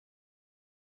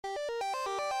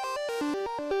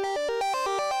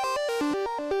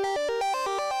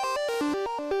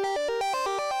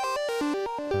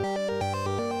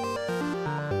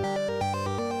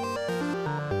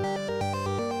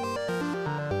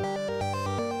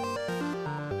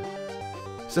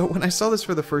So when I saw this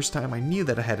for the first time, I knew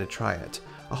that I had to try it.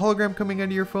 A hologram coming out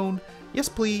of your phone? Yes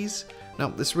please! Now,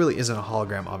 this really isn't a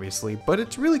hologram obviously, but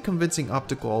it's really convincing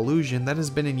optical illusion that has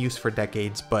been in use for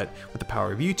decades, but with the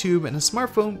power of YouTube and a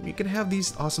smartphone, you can have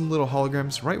these awesome little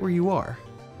holograms right where you are.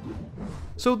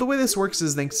 So the way this works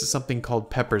is thanks to something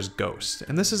called Pepper's Ghost,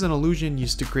 and this is an illusion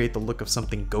used to create the look of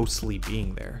something ghostly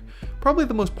being there. Probably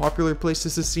the most popular place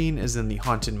this is seen is in the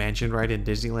Haunted Mansion ride in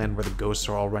Disneyland where the ghosts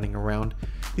are all running around.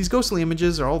 These ghostly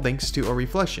images are all thanks to a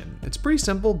reflection. It's pretty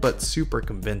simple but super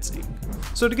convincing.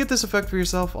 So to get this effect for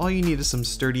yourself, all you need is some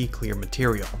sturdy, clear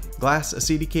material. Glass, a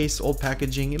CD case, old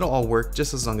packaging, it'll all work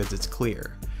just as long as it's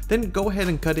clear. Then go ahead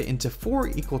and cut it into 4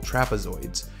 equal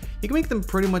trapezoids. You can make them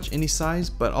pretty much any size,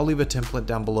 but I'll leave a template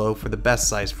down below for the best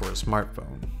size for a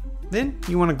smartphone. Then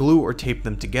you want to glue or tape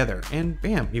them together, and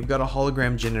bam, you've got a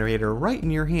hologram generator right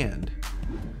in your hand.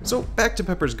 So back to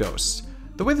Pepper's Ghost.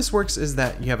 The way this works is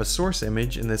that you have a source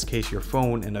image, in this case your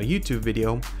phone and a YouTube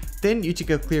video, then you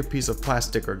take a clear piece of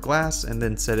plastic or glass and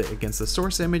then set it against the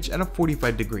source image at a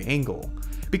 45-degree angle.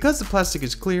 Because the plastic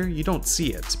is clear, you don't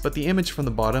see it, but the image from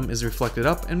the bottom is reflected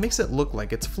up and makes it look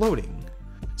like it's floating.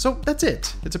 So that's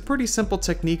it. It's a pretty simple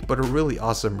technique, but a really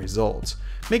awesome result.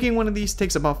 Making one of these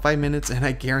takes about 5 minutes, and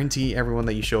I guarantee everyone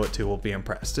that you show it to will be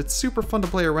impressed. It's super fun to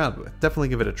play around with. Definitely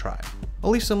give it a try.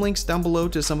 I'll leave some links down below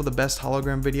to some of the best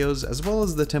hologram videos, as well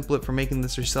as the template for making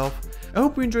this yourself. I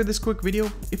hope you enjoyed this quick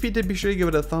video. If you did, be sure to give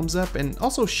it a thumbs up, and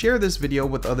also share this video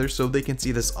with others so they can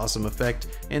see this awesome effect,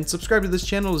 and subscribe to this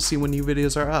channel to see when new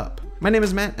videos are up. My name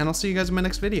is Matt, and I'll see you guys in my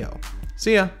next video.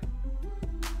 See ya!